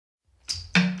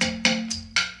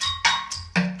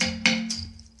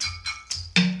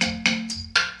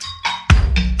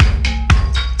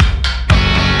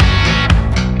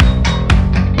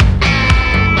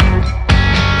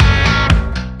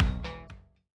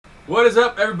What is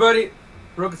up, everybody?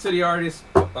 Broken City artists.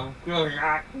 Well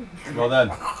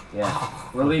done. Yeah,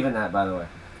 we're leaving that, by the way.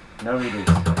 No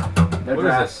redos. No What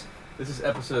drafts. is this? This is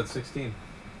episode 16.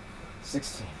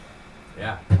 16.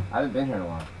 Yeah. I haven't been here in a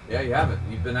while. Yeah, you haven't.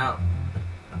 You've been out.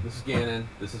 This is Gannin.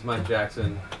 This is Mike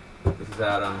Jackson. This is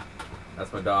Adam.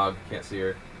 That's my dog. Can't see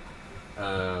her.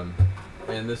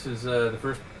 And this is the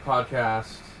first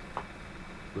podcast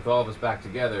with all of us back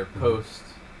together post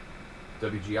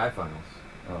WGI Finals.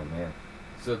 Oh, man.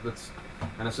 So let's.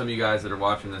 I know some of you guys that are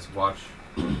watching this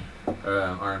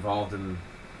are involved in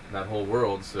that whole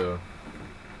world. So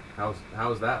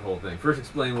how's that whole thing? First,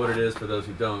 explain what it is for those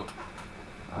who don't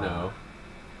know.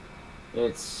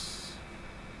 It's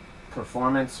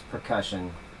performance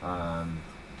percussion,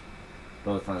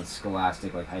 both on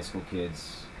scholastic, like high school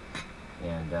kids,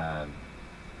 and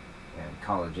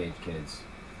college age kids.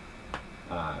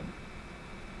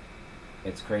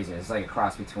 It's crazy. It's like a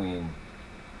cross between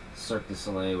Cirque du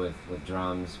Soleil with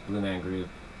drums, Blue Man Group.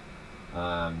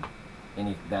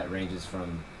 Any that ranges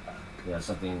from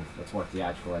something that's more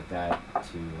theatrical like that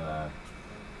to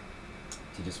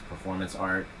just performance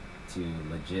art to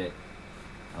legit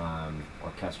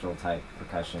orchestral type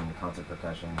percussion, concert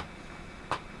percussion.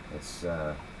 It's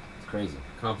crazy.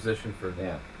 Composition for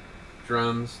Yeah.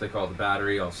 drums, they call it the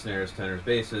battery, all snares, tenors,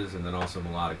 basses, and then also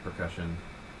melodic percussion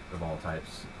of all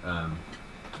types.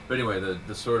 But anyway,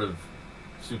 the sort of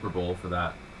Super Bowl for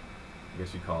that, I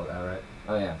guess you call it that, right?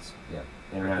 Oh yeah, yeah.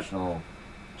 International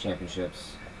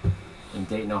championships in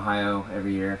Dayton, Ohio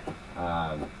every year.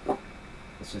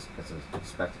 It's a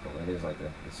spectacle. It is like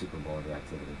the Super Bowl of the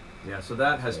activity. Yeah, so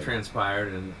that has Yeah.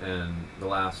 transpired in the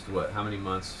last, how many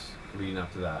months leading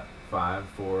up to that? 5,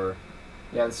 4?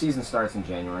 Yeah, the season starts in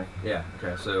January. Yeah,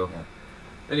 okay, so Yeah.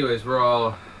 anyways, we're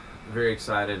all very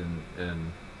excited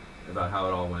and about how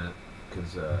it all went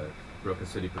because Broken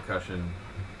City Percussion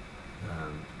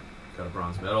got a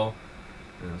bronze medal,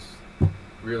 and it's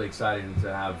really exciting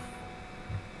to have.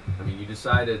 I mean, you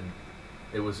decided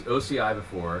it was OCI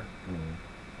before.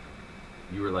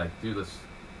 Mm-hmm. You were like, dude,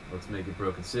 let's make it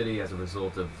Broken City as a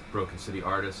result of Broken City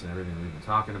artists and everything we've been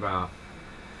talking about.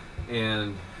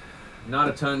 And not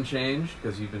a ton changed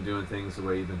because you've been doing things the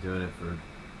way you've been doing it for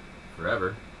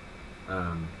forever.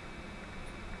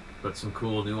 But some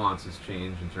cool nuances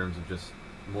changed in terms of just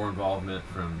more involvement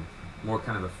from, more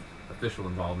kind of official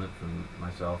involvement from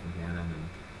myself and Gannin and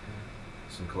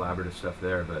some collaborative stuff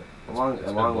there. But Along been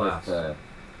a with blast.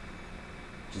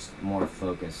 just more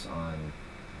focus on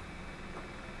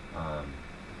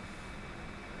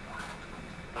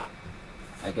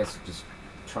I guess just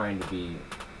trying to be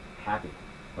happy,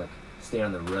 like stay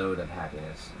on the road of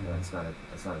happiness. It's not a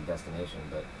destination,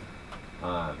 but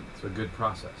It's a good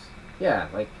process. yeah,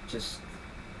 like just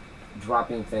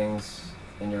dropping things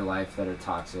in your life that are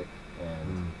toxic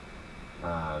and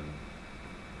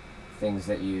things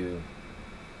that you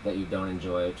don't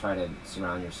enjoy. Try to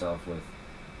surround yourself with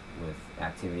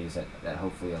activities that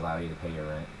hopefully allow you to pay your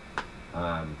rent,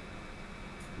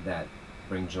 that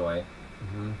bring joy,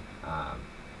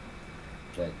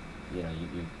 that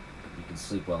you can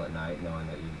sleep well at night knowing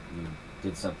that you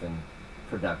did something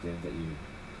productive, that you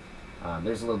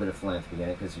there's a little bit of philanthropy in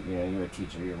it because you're a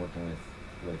teacher, you're working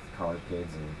with college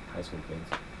kids and high school kids,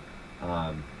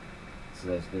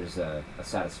 so there's a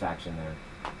satisfaction there.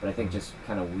 But I think just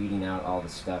kind of weeding out all the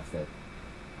stuff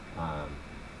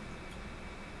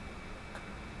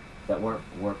that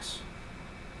works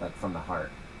like from the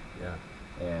heart. Yeah.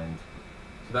 And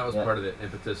So that was yeah. part of the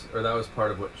impetus, or that was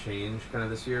part of what changed kind of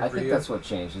this year I for think you? that's what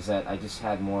changed, is that I just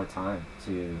had more time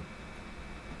to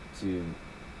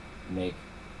make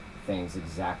things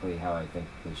exactly how I think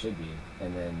they should be,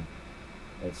 and then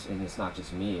it's not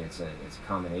just me, it's a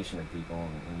combination of people,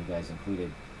 and you guys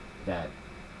included, that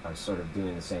are sort of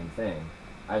doing the same thing.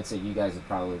 I'd say you guys have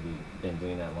probably been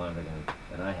doing that longer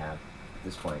than I have at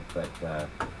this point, but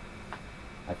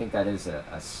I think that is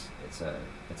it's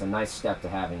a nice step to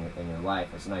have in your life.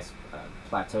 It's a nice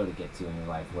plateau to get to in your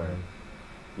life where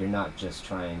you're not just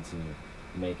trying to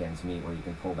make ends meet, where you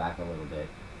can pull back a little bit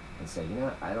and say,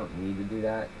 I don't need to do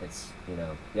that. It's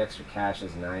the extra cash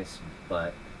is nice,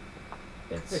 but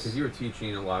it's because you were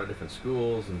teaching a lot of different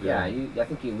schools and doing, I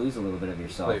think you lose a little bit of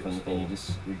yourself, Play for and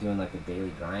you're doing like the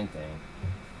daily grind thing,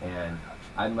 and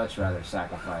I'd much rather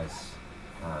sacrifice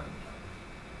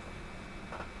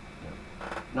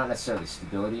not necessarily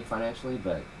stability financially,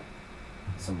 but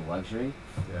some luxury,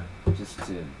 just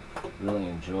to really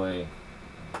enjoy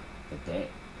the day.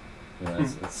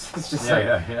 It's just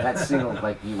that single,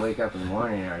 like you wake up in the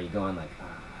morning, or you going like,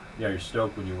 Yeah, you're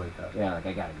stoked when you wake up. yeah, like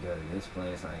I gotta go to this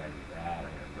place, and I gotta do that, I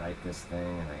gotta write this thing,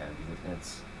 and I gotta do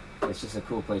this. it's just a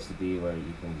cool place to be where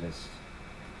you can just.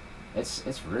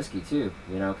 It's risky too,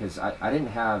 you know, because I didn't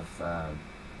have a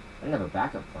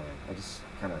backup plan. I just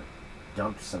kind of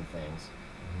dumped some things,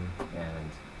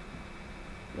 and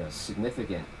you know,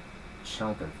 significant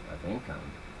chunk of income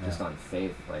just on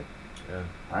faith. Like,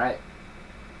 all right,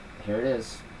 here it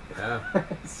is. Yeah.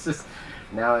 It's just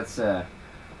now it's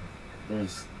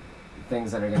there's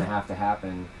things that are going to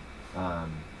happen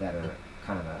that are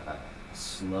kind of a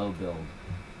slow build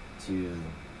to, you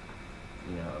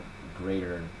know,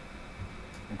 greater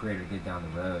good down the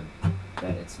road.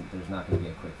 That there's not going to be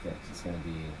a quick fix. This is going to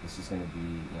be,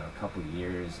 you know, a couple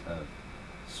years of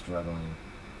struggling,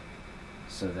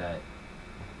 so that,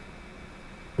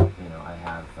 you know, I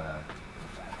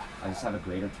just have a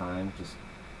greater time just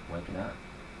waking up.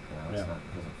 You know, it doesn't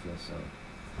feel so.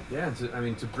 Yeah,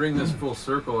 and to bring this full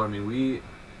circle, I mean, we've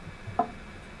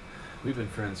been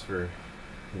friends for,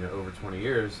 you know, over 20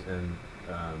 years, and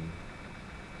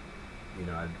you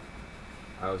know,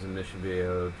 I was in Mission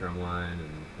Viejo drumline,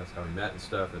 and that's how we met and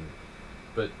stuff.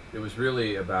 But it was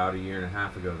really about a year and a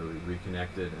half ago that we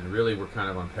reconnected, and really we're kind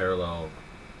of on parallel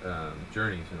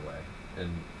journeys in a way. And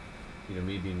you know,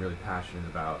 me being really passionate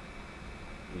about,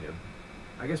 you know,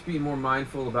 I guess being more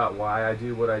mindful about why I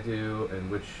do what I do and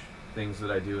which things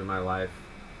that I do in my life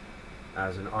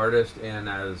as an artist and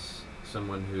as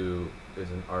someone who is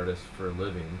an artist for a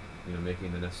living, you know,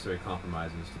 making the necessary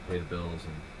compromises to pay the bills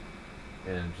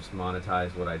and just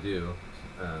monetize what I do,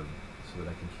 so that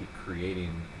I can keep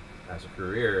creating as a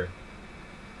career.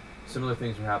 Similar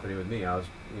things were happening with me. I was,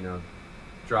 you know,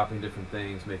 dropping different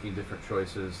things, making different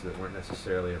choices that weren't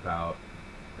necessarily about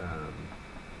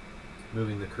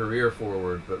moving the career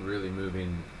forward, but really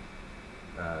moving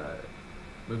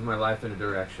my life in a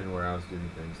direction where I was doing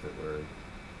things that were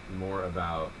more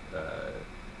about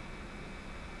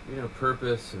you know,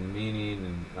 purpose and meaning,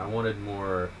 and I wanted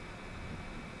more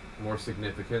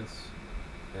significance,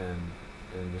 and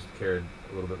just cared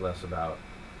a little bit less about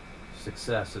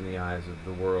success in the eyes of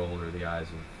the world, or the eyes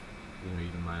of, you know,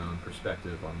 even my own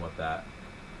perspective on what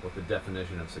the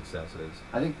definition of success is.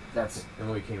 I think that's, and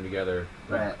when we came together,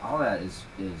 right, all that is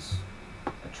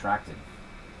attractive.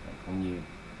 Like when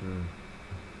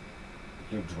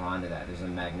you're drawn to that, there's a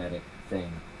magnetic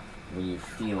thing when you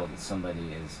feel that somebody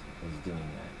is doing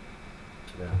that.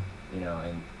 Yeah. You know,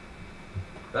 and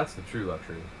that's the true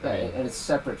luxury. Yeah, and it's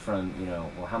separate from, you know,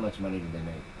 well, how much money did they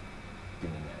make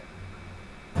doing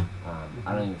that?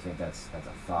 I don't even think that's a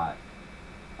thought.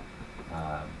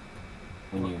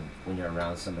 When you're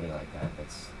around somebody like that,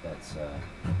 that's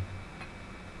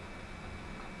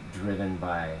driven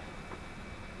by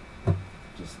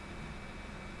just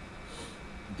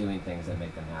doing things that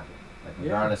make them happy. Like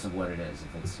regardless of what it is,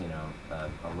 if it's, you know, a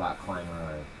rock climber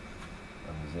or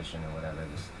a musician or whatever,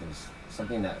 there's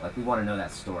something that, like, we want to know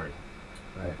that story.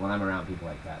 Right. Like when I'm around people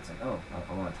like that, it's like, oh,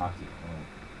 I want to talk to you. I want to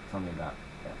tell me about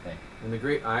that thing. And the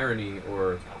great irony,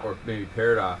 or maybe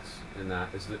paradox in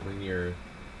that, is that when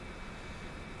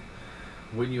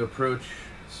you approach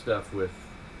stuff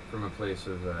from a place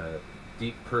of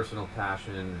deep personal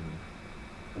passion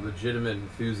and legitimate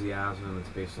enthusiasm that's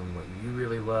based on what you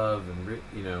really love, and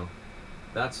you know,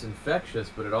 that's infectious,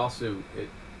 but it also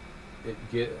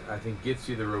I think gets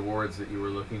you the rewards that you were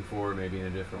looking for, maybe in a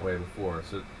different way before.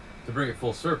 So to bring it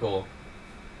full circle,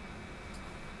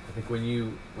 I think when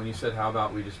you said, how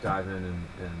about we just dive in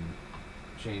and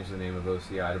change the name of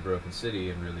OCI to Broken City,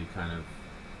 and really kind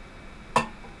of,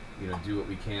 you know, do what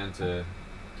we can to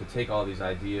take all these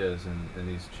ideas and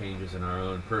these changes in our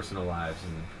own personal lives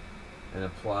and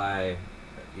apply,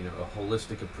 you know, a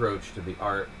holistic approach to the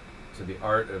art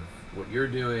of what you're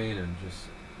doing, and just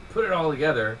put it all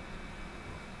together.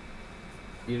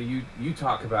 You know, you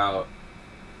talk about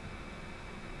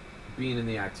being in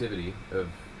the activity of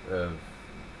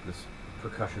this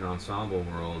percussion ensemble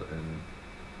world,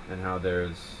 and how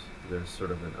there's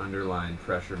sort of an underlying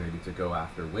pressure maybe to go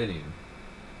after winning,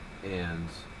 and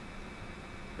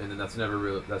then that's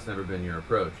never been your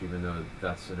approach, even though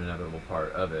that's an inevitable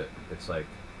part of it. It's like,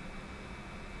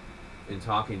 in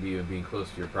talking to you and being close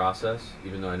to your process,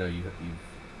 even though I know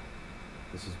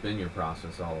this has been your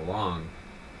process all along,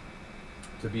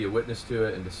 to be a witness to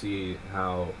it and to see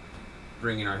how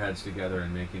bringing our heads together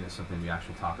and making it something we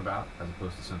actually talk about, as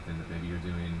opposed to something that maybe you're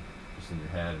doing just in your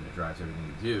head and it drives everything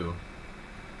you do.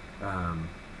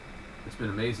 It's been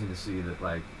amazing to see that,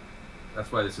 like,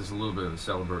 that's why this is a little bit of a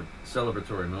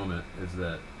celebratory moment, is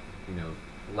that, you know,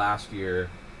 last year,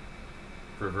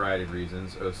 for a variety of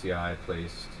reasons, OCI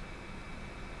placed,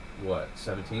 what,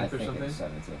 17th or something? I think it's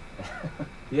 17th.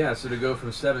 Yeah, so to go from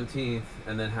 17th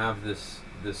and then have this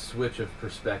switch of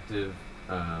perspective,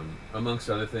 amongst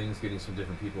other things, getting some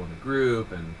different people in the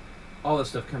group and all this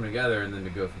stuff coming together, and then to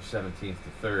go from 17th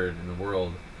to 3rd in the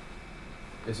world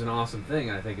is an awesome thing.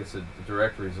 And I think it's a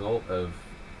direct result of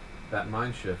that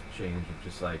mind shift change of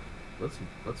just like, let's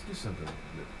do something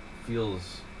that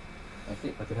feels I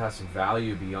think like it has some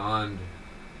value beyond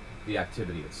the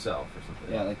activity itself or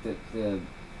something. yeah, like the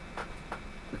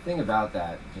thing about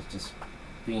that, just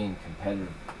being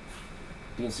competitive,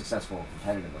 being successful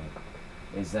competitively,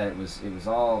 is that it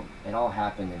all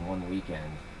happened in one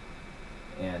weekend,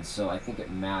 and so I think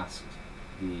it masked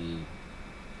the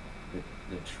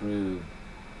true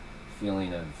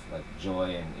feeling of like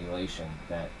joy and elation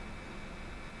that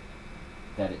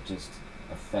it just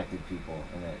affected people,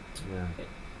 and that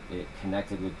it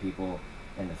connected with people,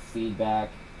 and the feedback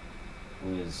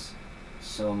was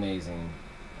so amazing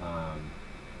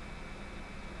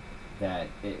that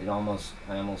I almost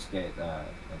get like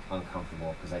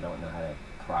uncomfortable because I don't know how to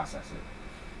process it,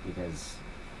 because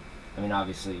I mean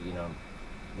obviously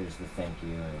there's the thank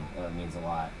you and it means a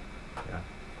lot,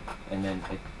 and then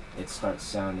it starts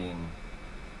sounding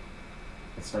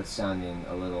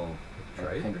a little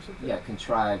Trite or something? Yeah,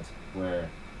 contrived, where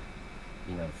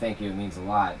thank you, it means a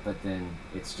lot, but then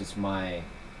it's just my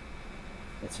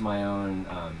own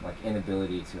like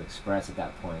inability to express at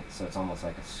that point, so it's almost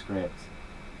like a script.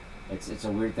 It's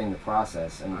a weird thing to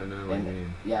process, and I know what you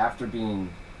mean. Yeah, after kind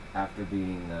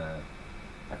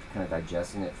of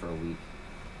digesting it for a week,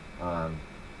 and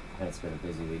it's been a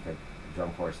busy week.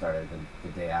 Drum corps started the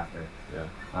day after.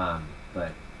 Yeah.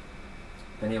 But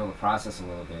been able to process a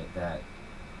little bit that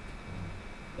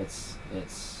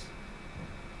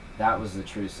that was the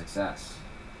true success.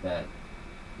 That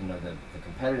the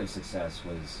competitive success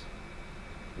was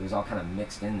all kind of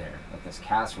mixed in there, like this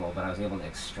casserole, but I was able to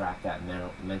extract that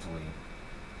mentally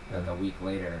like a week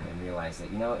later and realize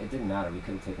that it didn't matter. We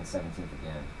could have taken 17th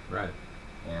again. Right.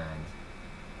 And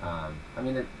I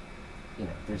mean,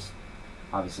 there's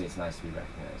obviously it's nice to be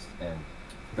recognized, and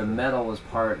the medal was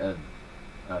part of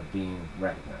being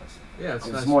recognized. Yeah, it's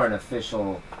It nice. was more an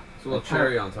official. It's a little like,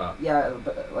 cherry on top. Yeah,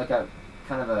 but like a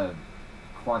kind of a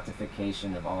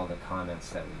quantification of all the comments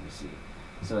that we received.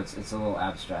 So it's a little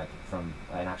abstract from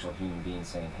an actual human being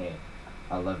saying, "Hey,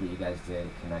 I love what you guys did,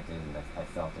 it connected, and I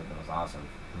felt it, and it was awesome."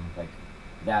 Mm. Like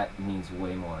that means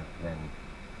way more than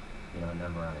a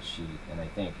number on a sheet. And I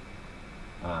think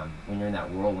when you're in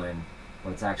that whirlwind,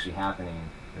 when it's actually happening,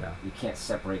 you can't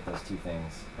separate those two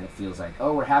things, and it feels like,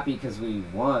 oh, we're happy because we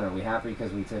won, or we're happy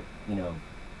because we took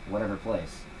whatever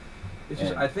place. It's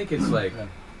just, I think it's like,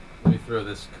 let me throw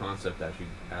this concept at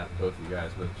both of you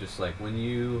guys, but just like when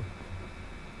you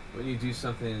do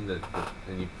something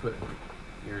and you put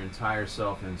your entire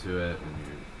self into it, and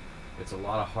it's a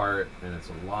lot of heart, and it's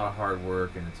a lot of hard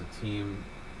work, and it's a team.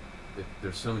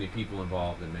 There's so many people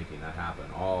involved in making that happen.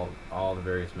 All the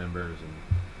various members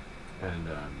and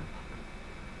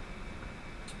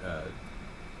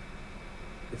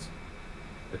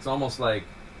it's almost like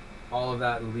all of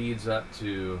that leads up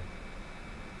to,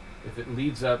 if it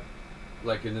leads up,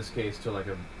 like in this case, to like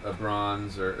a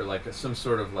bronze or like some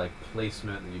sort of like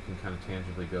placement that you can kind of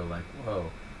tangibly go like, whoa,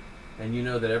 and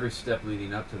that every step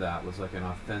leading up to that was like an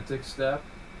authentic step,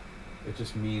 it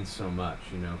just means so much,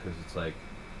 because it's like,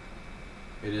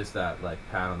 it is that like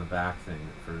pat on the back thing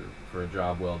for a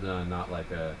job well done, not like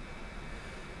a,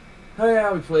 oh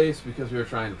yeah, we placed because we were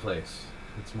trying to place.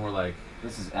 It's more like,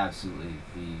 this is absolutely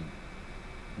the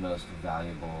most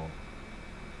valuable,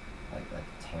 like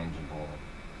tangible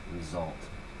result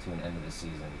to an end of the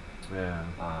season. yeah,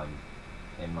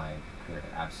 In my career,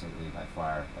 absolutely, by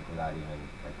far, like without even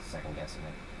like second guessing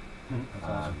it. That's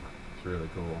awesome. it's really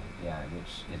cool. Yeah,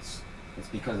 which it's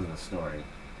because of the story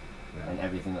Yeah. and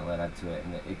everything that led up to it,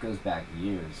 and it goes back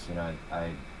years.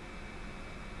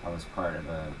 I was part of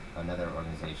another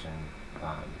organization,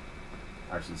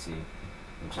 RCC,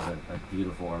 which is a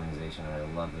beautiful organization, and I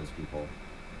love those people.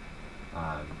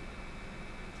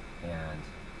 And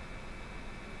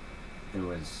there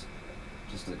was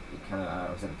just I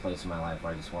was at a place in my life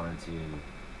where I just wanted to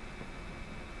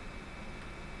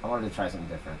try something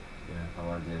different. Yeah. I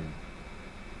wanted to,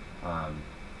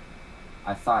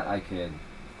 I thought I could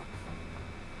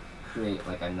create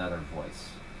like another voice,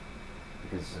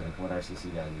 because like what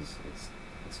RCC does is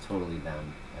it's totally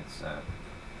them. It's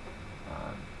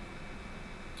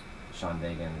Sean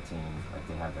Vega and the team, like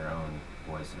they have their own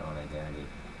voice, their own identity,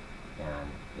 and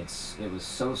it was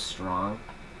so strong,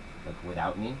 like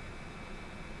without me,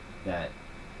 that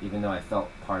even though I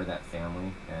felt part of that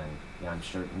family, and I'm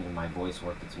sure my voice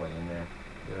worked its way in there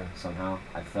somehow,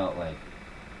 I felt like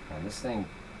this thing,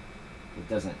 it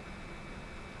doesn't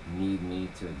need me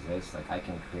to exist. Like I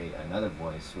can create another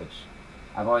voice, which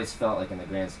I've always felt like in the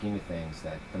grand scheme of things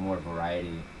that the more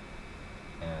variety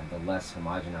and the less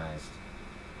homogenized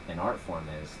an art form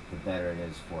is, the better it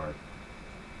is for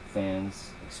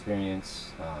fans,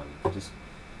 experience, just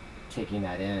taking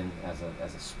that in as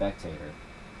a spectator.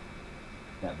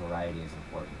 That variety is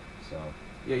important. So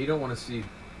Yeah, you don't want to see,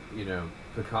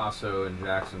 Picasso and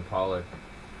Jackson Pollock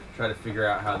try to figure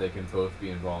out how they can both be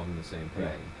involved in the same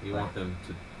painting. Right, You want them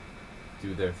to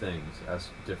do their things as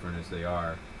different as they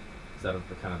are. Is that a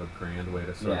kind of a grand way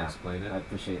to sort of explain it? I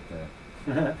appreciate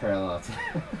the parallel to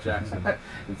Jackson.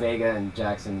 Vega and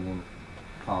Jackson and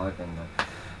Pollock and.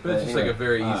 But it's just anyway, like a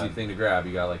very easy thing to grab.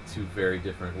 You got like two very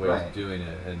different ways Right. of doing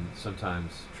it, and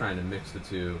sometimes trying to mix the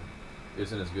two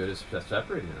isn't as good as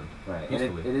separating them. Right, and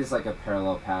peacefully. it is like a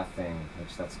parallel path thing,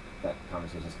 which that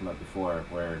conversation's come up before,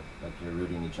 where like you're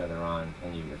rooting each other on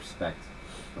and you respect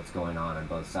what's going on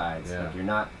both sides. Yeah. Like you're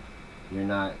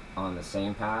not on the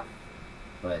same path,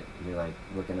 but you're like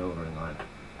looking over and going,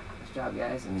 "Nice job,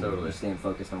 guys," and Totally. you're staying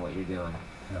focused on what you're doing.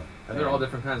 Yeah. And they're all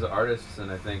different kinds of artists,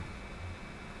 and I think,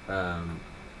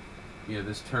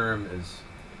 this term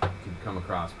can come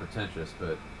across pretentious,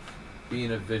 but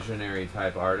being a visionary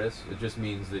type artist, it just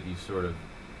means that you sort of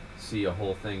see a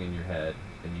whole thing in your head,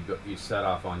 and you set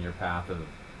off on your path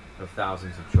of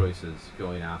thousands of choices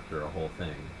going after a whole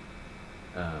thing.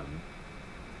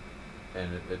 And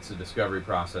it's a discovery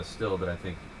process still, but I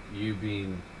think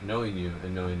knowing you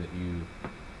and knowing that you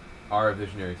are a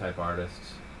visionary type artist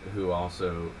who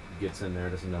also gets in there,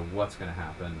 doesn't know what's going to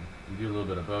happen. You do a little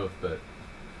bit of both, but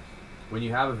when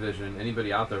you have a vision,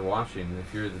 anybody out there watching,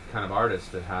 if you're the kind of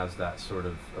artist that has that sort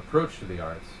of approach to the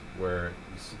arts, where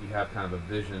you have kind of a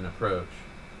vision approach,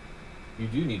 you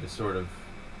do need to sort of,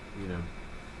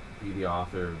 be the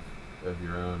author of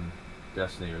your own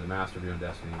destiny, or the master of your own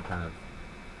destiny, and kind of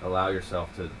allow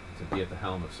yourself to be at the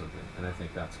helm of something. And I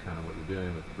think that's kind of what you're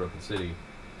doing with Broken City,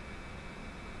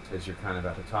 is you're kind of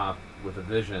at the top with a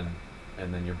vision,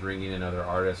 and then you're bringing in other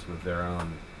artists with their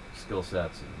own skill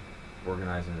sets and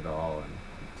organizing it all, and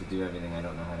To do everything I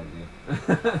don't know how to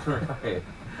do. right.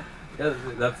 Yeah,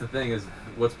 that's the thing, is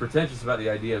what's pretentious about the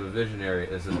idea of a visionary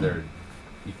is that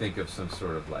you think of some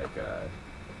sort of like I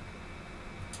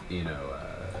don't know,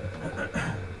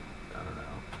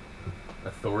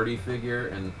 authority figure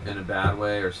in a bad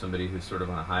way, or somebody who's sort of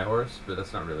on a high horse, but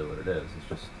that's not really what it is. It's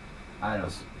just I don't.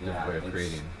 a different way of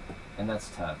creating. And that's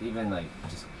tough. Even like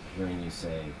just hearing you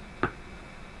say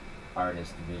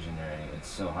artist, visionary, it's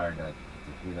so hard to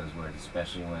hear those words,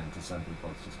 especially when to some people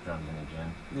it's just drums in a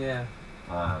gym.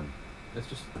 Yeah. It's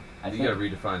just I you think, gotta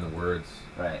redefine the words.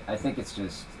 Right. I think it's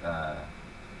just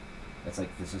it's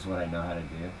like, this is what I know how to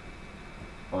do,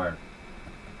 or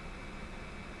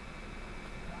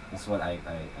this is what I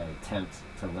attempt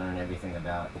to learn everything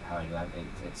about how I do.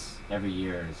 It's every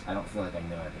year is, I don't feel like I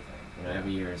know everything. Yeah.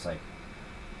 Every year is like,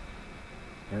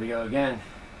 here we go again.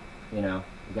 You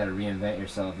got to reinvent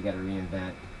yourself. You got to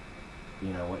reinvent,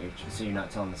 so you're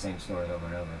not telling the same story over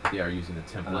and over. Yeah, or using a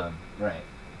template. Right.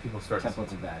 People start.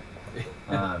 Templates are bad.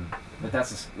 But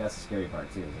that's the scary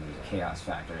part too. Is there's a chaos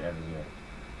factor every year.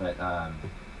 But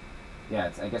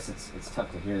yeah, I guess it's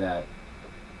tough to hear that,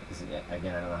 because again, I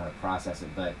don't know how to process it.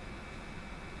 But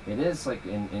it is like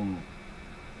I'm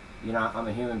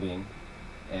a human being,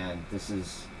 and this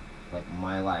is like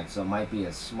my life. So it might be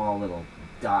a small little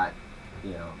dot,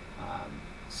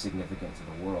 significant to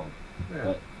the world. Yeah.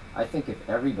 But I think if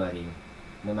everybody,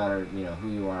 no matter who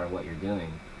you are or what you're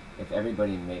doing, if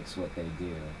everybody makes what they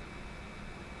do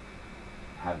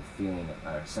have a feeling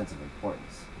or a sense of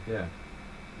importance, Yeah.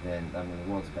 then the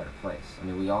world's a better place.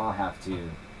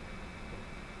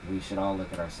 We should all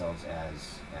look at ourselves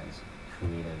as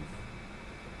creative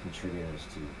contributors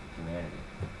to humanity,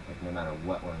 like no matter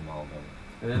what we're involved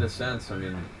in. And in a sense,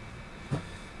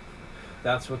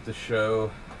 that's what the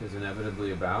show is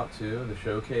inevitably about too. The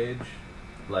show cage,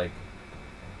 like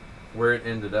where it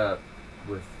ended up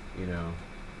with,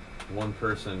 one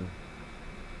person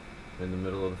in the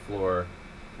middle of the floor,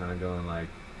 kind of going like,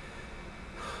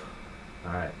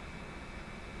 all right,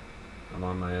 I'm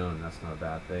on my own. That's not a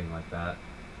bad thing. Like that.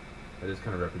 It is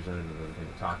kind of representative of everything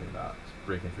we're talking about. It's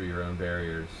breaking through your own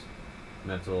barriers,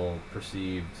 mental,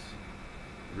 perceived,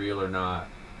 real or not.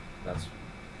 That's,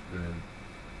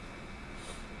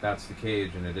 that's the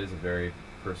cage, and it is a very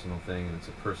personal thing, and it's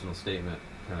a personal statement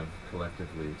kind of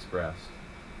collectively expressed.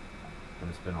 And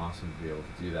it's been awesome to be able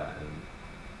to do that.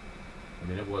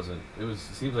 And it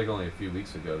seems like only a few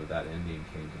weeks ago that ending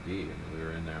came to be. We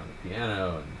were in there on the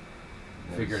piano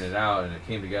and figuring it out, and it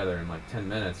came together in like 10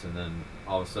 minutes, and then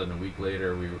all of a sudden a week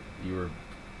later you were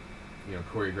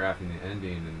choreographing the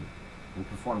ending, and We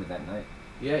performed it that night.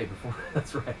 Yeah, he performed.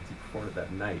 That's right. He performed it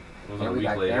that night. It was a And we week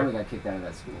got later. kicked out of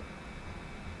that school.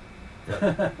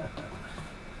 Yep.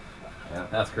 Yeah.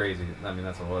 That's crazy. I mean,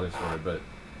 that's a whole other story. But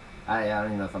I don't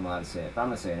even know if I'm allowed to say it, but I'm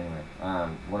gonna say it anyway.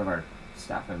 One of our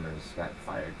staff members got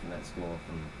fired from that school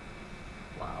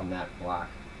from that block.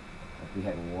 Like, we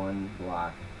had one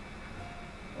block,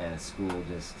 and a school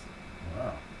just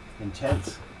Wow.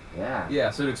 Intense. yeah. yeah.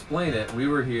 So to explain it, we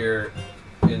were here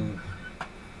in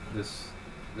this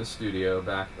studio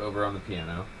back over on the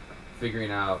piano,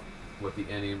 figuring out what the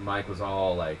any Mike was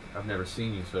all like. I've never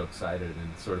seen you so excited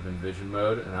and sort of in vision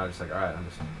mode, and I was just like, all right, I'm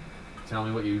just tell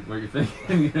me what you're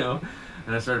thinking, you know.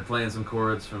 And I started playing some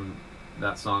chords from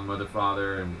that song Mother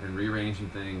Father and rearranging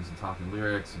things and talking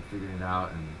lyrics and figuring it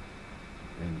out and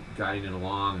guiding it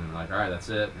along, and we're like, all right, that's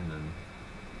it. And then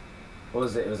What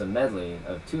was it? It was a medley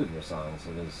of two of your songs.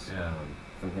 It was Yeah.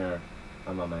 From Here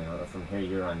I'm on My Own, or From Here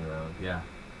You're on Your Own, yeah,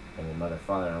 and then Mother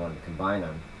Father. I wanted to combine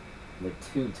them. They're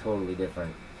two totally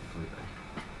different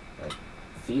like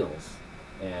feels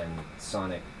and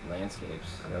sonic landscapes.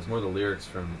 it was more the lyrics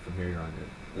from Here You're on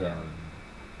Your Yeah.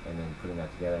 And then putting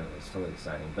that together was totally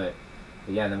exciting. But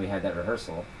yeah, then we had that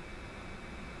rehearsal,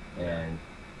 and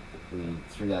we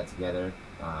threw that together.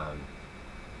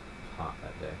 Hot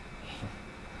that day.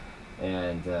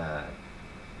 And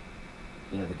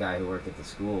you know, the guy who worked at the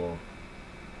school,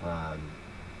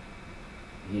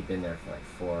 he'd been there for like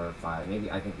 4 or 5, maybe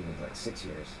I think even like 6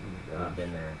 years. Oh my He'd gosh.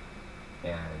 been there,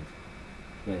 and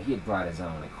you know, he had brought his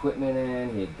own equipment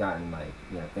in. He had gotten like,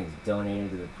 you know, things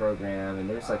donated to the program, and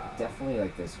there's like definitely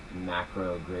like this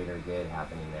macro greater good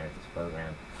happening there at this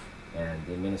program. And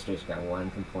the administration got one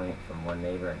complaint from one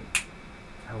neighbor, and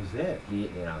That was it. he,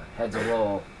 you know, heads a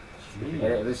roll. Jeez. And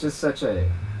it was just such a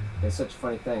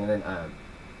funny thing. And then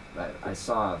I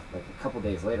saw, like a couple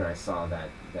days later, I saw that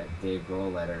Dave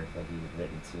Grohl letter that he had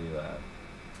written to,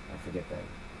 I forget the,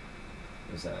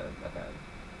 it was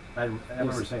I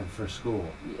remember saying for school.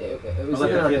 it Or was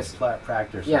let either the on kids this,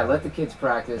 practice. yeah, let the kids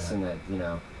practice, Yeah. and that, you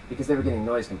know, because they were getting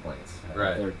noise complaints.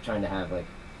 Right. They were trying to have like,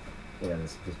 you know,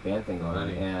 this band thing going on,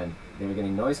 Money. and they were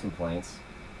getting noise complaints,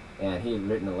 and he had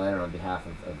written a letter on behalf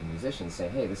of the musicians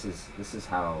saying, hey, this is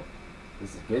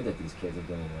good that these kids are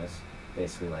doing this.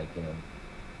 Basically, like, you know,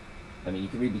 I mean, you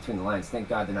can read between the lines. Thank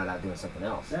God they're not out doing something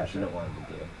else. Yeah, that sure. You don't want them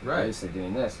to do. Right. At least they're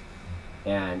doing this.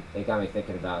 And it got me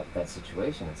thinking about that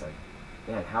situation. It's like,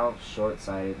 man, how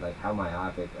short-sighted, like how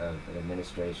myopic of an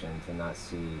administration to not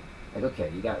see, like,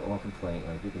 okay, you got one complaint,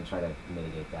 like we can try to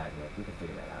mitigate that, and like we can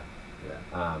figure that out.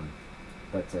 Yeah.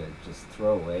 But to just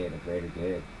throw away the greater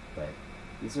good, but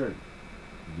these are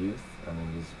youth. I mean,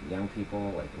 these young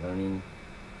people like learning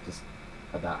just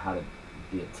about how to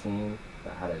be a team,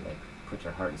 about how to like put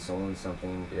your heart and soul in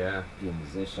something. Yeah. Be a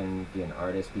musician, be an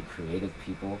artist, be creative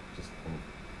people, just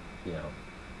you know,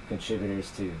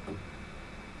 contributors to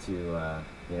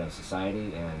you know,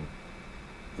 society, and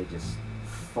they just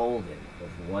folded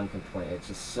with one complaint. It's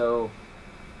just so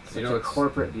such You know, a it's-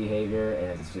 corporate behavior,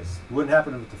 and it's just Wouldn't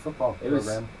happen with the football it was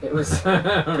program. it was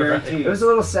Guaranteed. it was a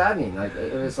little saddening. Like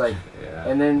it was like, Yeah.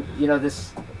 and then you know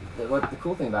what the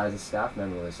cool thing about it is, a staff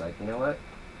member was like, you know what,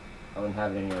 I wouldn't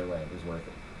have it any other way. It was worth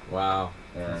it. Wow.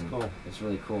 That's And cool. it's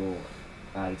really cool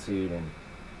attitude, and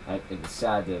it was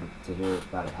sad to hear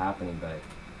about it happening, but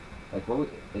like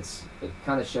it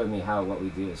kind of showed me how what we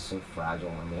do is so fragile,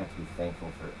 and we have to be thankful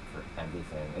for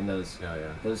everything. And those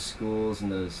Yeah. schools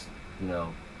and those, you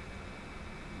know,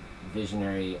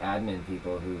 visionary admin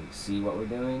people who see what we're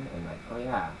doing and like, oh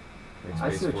yeah, Make I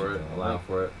space see what for you're it. doing. Allow Like,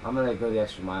 for it. I'm gonna go the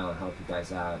extra mile and help you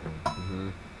guys out and Mm-hmm.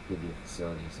 give you a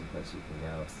facility, someplace you can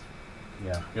go. Yeah.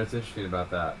 You know what's interesting about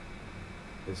that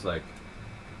is like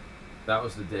that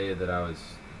was the day that I was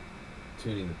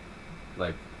tuning,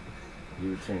 like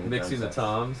You were tuning mixing the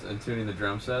drum sets. toms and tuning the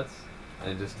drum sets,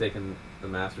 and just taking the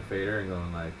master fader and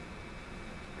going like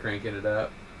cranking it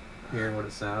up, hearing what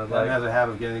it sounded That has like. a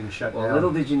habit of getting shut Well, down.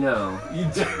 little did you know. You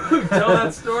do tell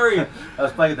that story. I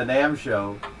was playing at the NAMM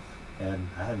show, and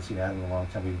I hadn't seen Adam in a long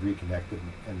time. We reconnected,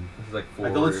 and It was like I 4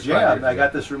 go, or let's 5 jam. years I got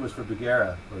ago. this room was for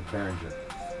Bagheera or Behringer,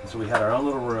 and so we had our own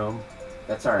little room.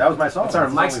 That's our. That was my song. That's our.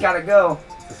 That's the Mike's song gotta go.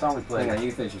 It's the song we played. Hang on,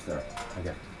 you finish your story.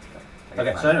 Okay. I got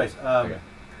Okay. mine. So, anyways, Okay.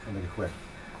 I'll make it quick.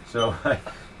 So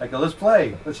I go, let's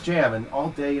play, let's jam, and all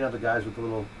day, you know, the guys with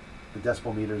the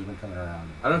decibel meters have been coming around.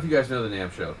 I don't know if you guys know the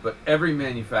NAMM show, but every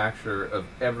manufacturer of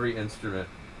every instrument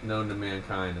known to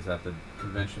mankind is at the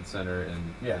convention center in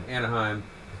Yeah. Anaheim,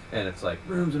 and it's like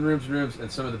rooms and rooms and rooms, and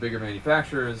some of the bigger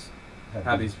manufacturers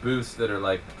have these booths that are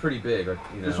like pretty big. Like,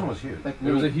 you know, This one was huge. Like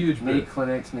it was a huge mini booth.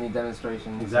 clinics, mini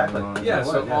demonstrations. Exactly. going on. Yeah, It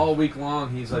so was, yeah. all week long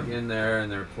he's like in there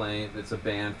and they're playing. It's a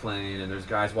band playing, and there's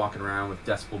guys walking around with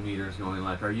decibel meters going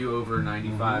like, "Are you over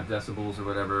 95 decibels or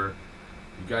whatever?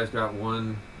 You guys got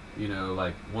one, you know,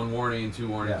 like one warning, 2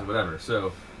 warnings, Yeah. or whatever."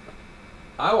 So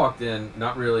I walked in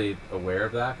not really aware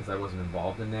of that because I wasn't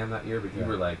involved in NAMM that year, but you Yeah.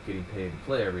 were like getting paid to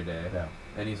play every day. Yeah.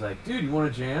 And he's like, "Dude, you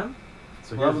want to jam?"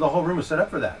 So Well, the whole room was set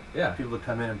up for that. yeah, People would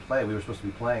come in and play. We were supposed to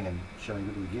be playing and showing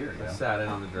people the gear. You I know? sat in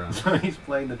on the drums. So he's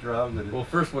playing the drums. And Well,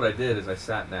 first what I did is I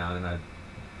sat down and I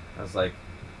was like,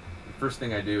 the first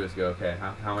thing I do is go, okay,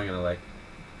 how am I going to like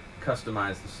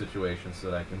customize the situation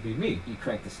so that I can be me? You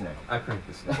crank the snare. I cranked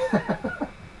this thing.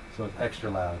 so it's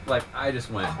extra loud. Like I just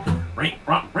went, ring,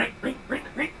 ring, ring, ring, ring,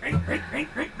 ring, ring, ring, ring,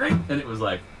 ring, ring, and it was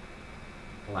like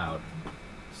loud.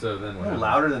 So then A what little happened?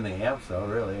 louder than the amps, though,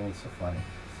 really. I mean, it's so funny.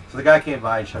 So the guy came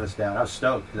by and shut us down. I was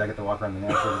stoked because I got to walk around the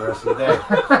amp for the rest of the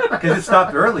day. Because it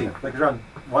stopped early, like around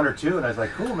 1 or 2, and I was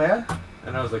like, cool, man.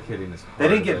 And I was like hitting this hard. They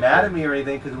didn't as get I mad could. at me or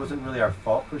anything because it wasn't really our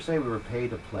fault, per se. We were paid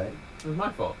to play. It was my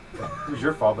fault, It was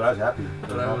your fault, but I was happy.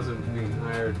 but I wasn't being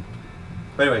hired.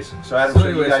 But anyways, so Adam So shut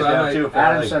you anyway, guys so I down might- too, Adam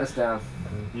apparently. shut us down.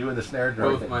 You and the snare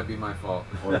drum. Both might be my fault.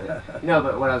 Worth it. You know,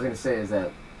 but what I was going to say is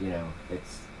that, you know,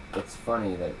 it's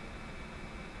funny that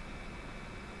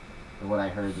what I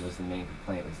heard was the main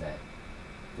complaint was that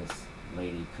this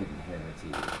lady couldn't hear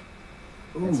her TV.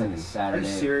 It's like a Are Saturday.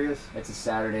 you serious? It's a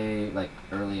Saturday, like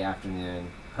early afternoon,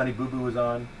 Honey Boo Boo was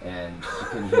on. and she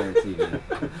couldn't hear her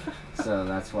TV. So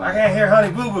that's why. I can't hear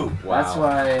Honey Boo Boo. Wow. That's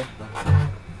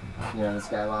why, you know, this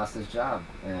guy lost his job,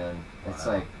 and it's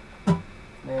Wow. like,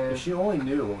 man, If she only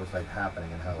knew what was like happening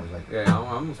and how it was like. Yeah,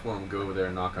 I almost want to go over there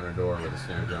and knock on her door with a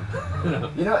snare drum. You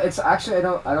know? you know, it's actually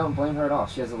I don't blame her at all.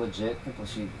 She has a legit,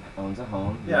 she owns a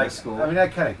home, Yeah, a school. I mean, I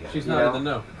kind of get it. She's You not know? in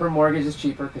the know. Her mortgage is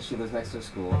cheaper because she lives next to a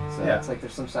school, so Yeah. it's like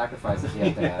there's some sacrifices you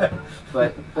have to have.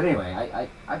 But anyway,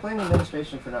 I blame the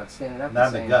administration for not standing up Not in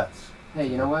and the saying, guts. hey,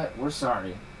 you know what? We're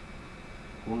sorry.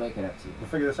 We'll make it up to you. We'll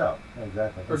figure this out. Yeah,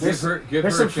 exactly. Or Here's- give There's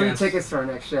her some a free chance. tickets to our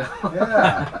next show.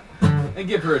 Yeah. And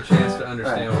give her a chance to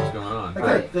understand Right. what's going on.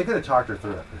 They could have talked her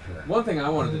through it for sure. One thing I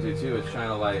wanted to do too is shine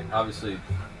a light. Obviously,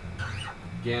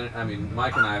 Gannin, I mean,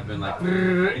 Mike and I have been like,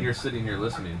 and you're sitting here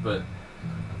listening, but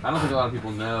I don't think a lot of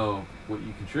people know what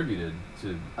you contributed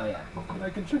to. Oh yeah. How can I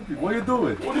contribute? What are you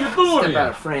doing? What are you doing? Step out here?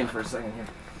 of frame for a second here.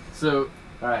 So,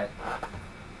 All right,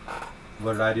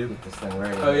 What did I do? get this thing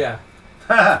ready. oh yeah,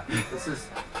 This is.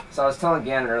 So I was telling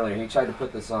Gannon earlier. He tried to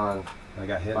put this on I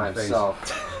got hit by in the face.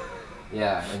 himself.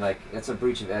 Yeah, and like it's a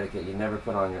breach of etiquette. You never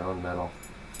put on your own medal.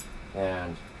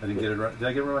 And I didn't get it right. Did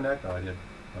I get it around my neck? No, I did.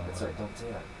 Oh, that's wow. right. Don't say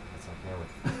that. That's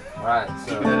on camera. All right. I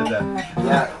So did that.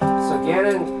 yeah.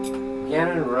 So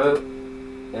Gannon wrote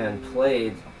and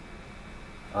played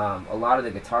a lot of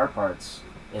the guitar parts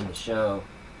in the show,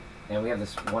 and we have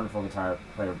this wonderful guitar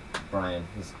player, Brian.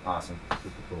 He's awesome. super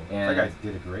cool. And That guy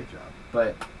did a great job.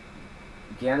 but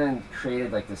Gannon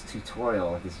created like this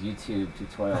tutorial, like this YouTube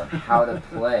tutorial on how to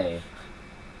play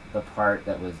the part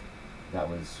that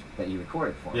you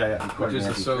recorded for him. Yeah, yeah. Which is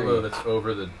the solo that's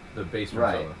over the bass drum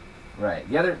Right. solo. Right.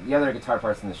 The other guitar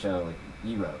parts in the show, like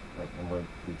you wrote, like, and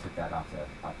we took that off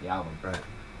the album. Right.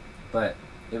 But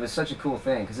it was such a cool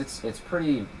thing because it's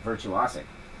pretty virtuosic,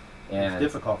 and It's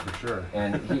difficult for sure.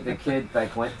 and the kid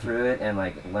like went through it and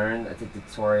like learned the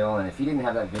tutorial. And if he didn't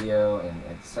have that video, and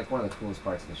it's like one of the coolest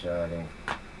parts of the show, I think.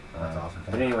 That's awesome.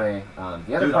 But anyway, the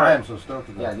other Dude, part. I am so stoked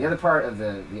about Yeah, the other part of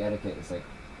the etiquette is like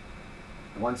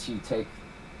once you take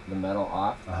the metal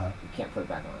off, Uh-huh. you can't put it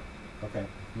back on. Okay.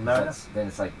 So No. then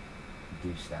it's like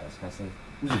douche status. Can I say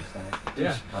douche status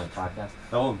Yeah. on the podcast?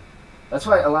 Oh, That's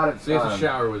why a lot of So you have to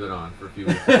shower with it on for a few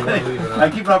weeks. You don't leave it on. I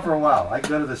keep it on for a while. I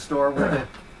go to the store with it.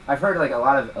 I've heard like a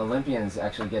lot of Olympians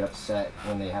actually get upset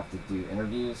when they have to do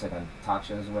interviews, like on talk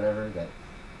shows or whatever,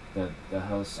 that the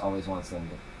host always wants them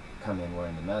to come in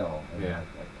wearing the medal. And Yeah.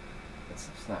 like, it's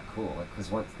not cool.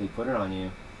 Because once they put it on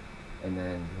you, and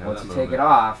then Yeah, once that you take moment. it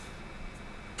off,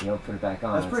 you don't put it back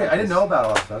on. That's It's pretty. like I didn't this- know about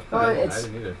all that stuff. That's Well, pretty cool. I it's-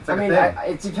 didn't either. It's I like a mean,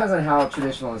 thing. it depends on how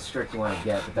traditional and strict you want to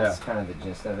get, but that's kind of the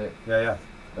gist of it. Yeah, yeah.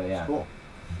 But yeah. It's cool.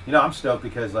 You know, I'm stoked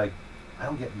because like I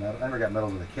don't get medal. I never got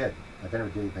medals as a kid. Like I never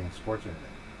did anything in sports or anything.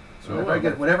 So whenever I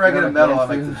get You're a like medal, Dan I'm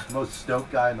like Freeman. the most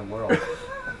stoked guy in the world.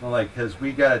 Well, like because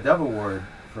we got a Dove Award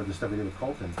for the stuff we did with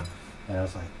Colton, and I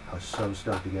was so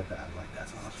stoked to get that. I'm like,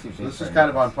 that's Too awesome. big So this for is kind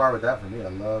of medals. on par with that for me. I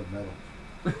love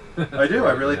medals. I do.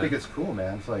 I really think it's cool,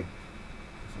 man. It's like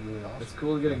it's really awesome. It's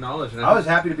cool to get acknowledged. And I was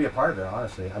happy to be a part of it,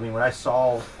 honestly. I mean, when I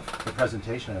saw the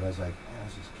presentation of it, I was like, man,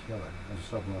 this is killer. I was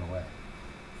so blown away.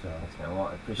 So Thanks, man. Well,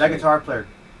 I appreciate that guitar player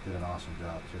did an awesome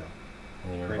job too.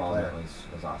 And your Great involvement player.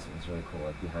 was awesome. It was really cool,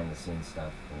 like behind the scenes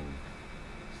stuff and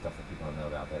stuff that people don't know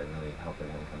about that really helped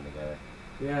everything come together.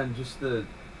 Yeah, and just to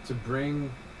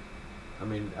bring, I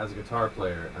mean, as a guitar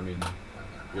player, I mean,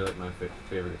 you're like my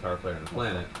favorite guitar player on the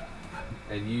planet,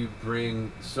 and you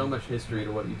bring so much history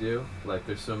to what you do. Like,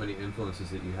 there's so many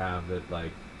influences that you have that,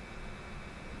 like,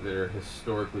 that are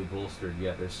historically bolstered,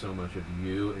 yet there's so much of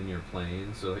you in your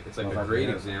playing. So, like, it's like a great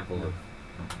example of,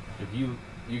 if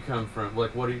you come from,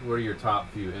 like, what are your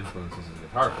top few influences as a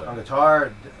guitar player? On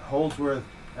guitar, Holdsworth,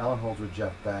 Alan Holdsworth,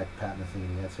 Jeff Beck, Pat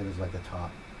Metheny. I'd say those are like the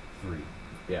top 3.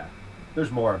 Yeah.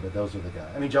 There's more, but those are the guys.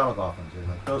 I mean, John McLaughlin too.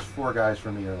 Like, those 4 guys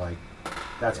for me are like,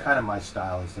 that's kind of my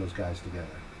style, is those guys together.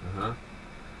 Uh-huh.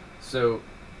 So,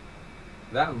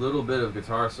 that little bit of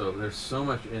guitar solo, there's so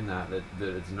much in that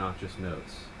it's not just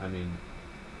notes. I mean,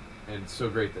 and it's so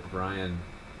great that Brian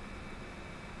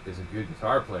is a good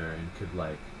guitar player and could,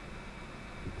 like,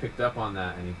 he picked up on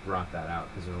that and he brought that out,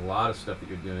 because there's a lot of stuff that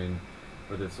you're doing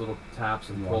where it's little taps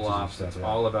and Nuances and pull-offs. stuff, It's yeah.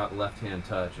 all about left-hand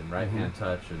touch and right-hand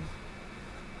touch, and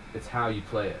it's how you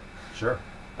play it. Sure.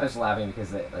 I was laughing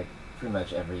because like pretty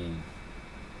much every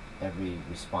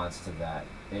response to that,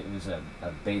 it was a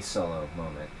bass solo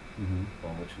moment, Mm-hmm.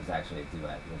 well, which was actually a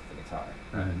duet with the guitar.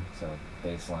 Right. Mhm. So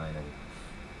bass line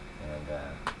and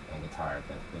guitar,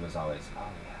 but it was always, oh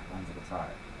yeah, mine's a guitar,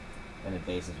 and the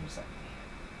bass is just like,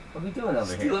 what are we doing over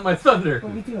here? Stealing my thunder.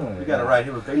 What are we doing over here? We got to write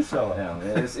him a bass solo. No,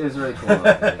 it was really cool.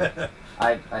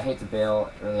 I hate to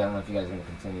bail early. I don't know if you guys are going to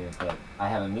continue, but I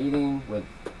have a meeting with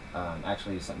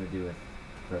actually something to do with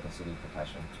Broken City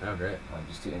Percussion, Oh, great.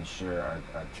 just to ensure our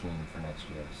team for next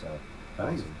year. So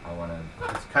Nice. I want to.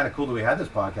 It's kind of cool that we had this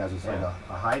podcast. It's like Yeah.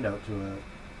 a high note to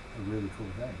a really cool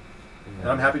thing. Yeah. And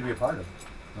I'm happy to be a part of it.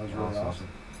 That was really Awesome. awesome.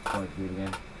 Want to do it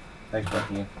again? Thanks, Beck.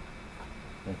 Thank you.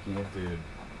 Thank you. Dude.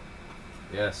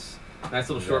 Yes. Nice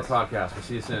little short Yes. podcast. We'll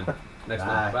see you soon. Next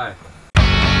Bye. one.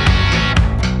 Bye.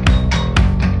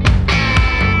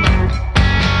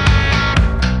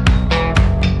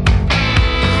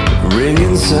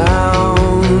 Ringing sound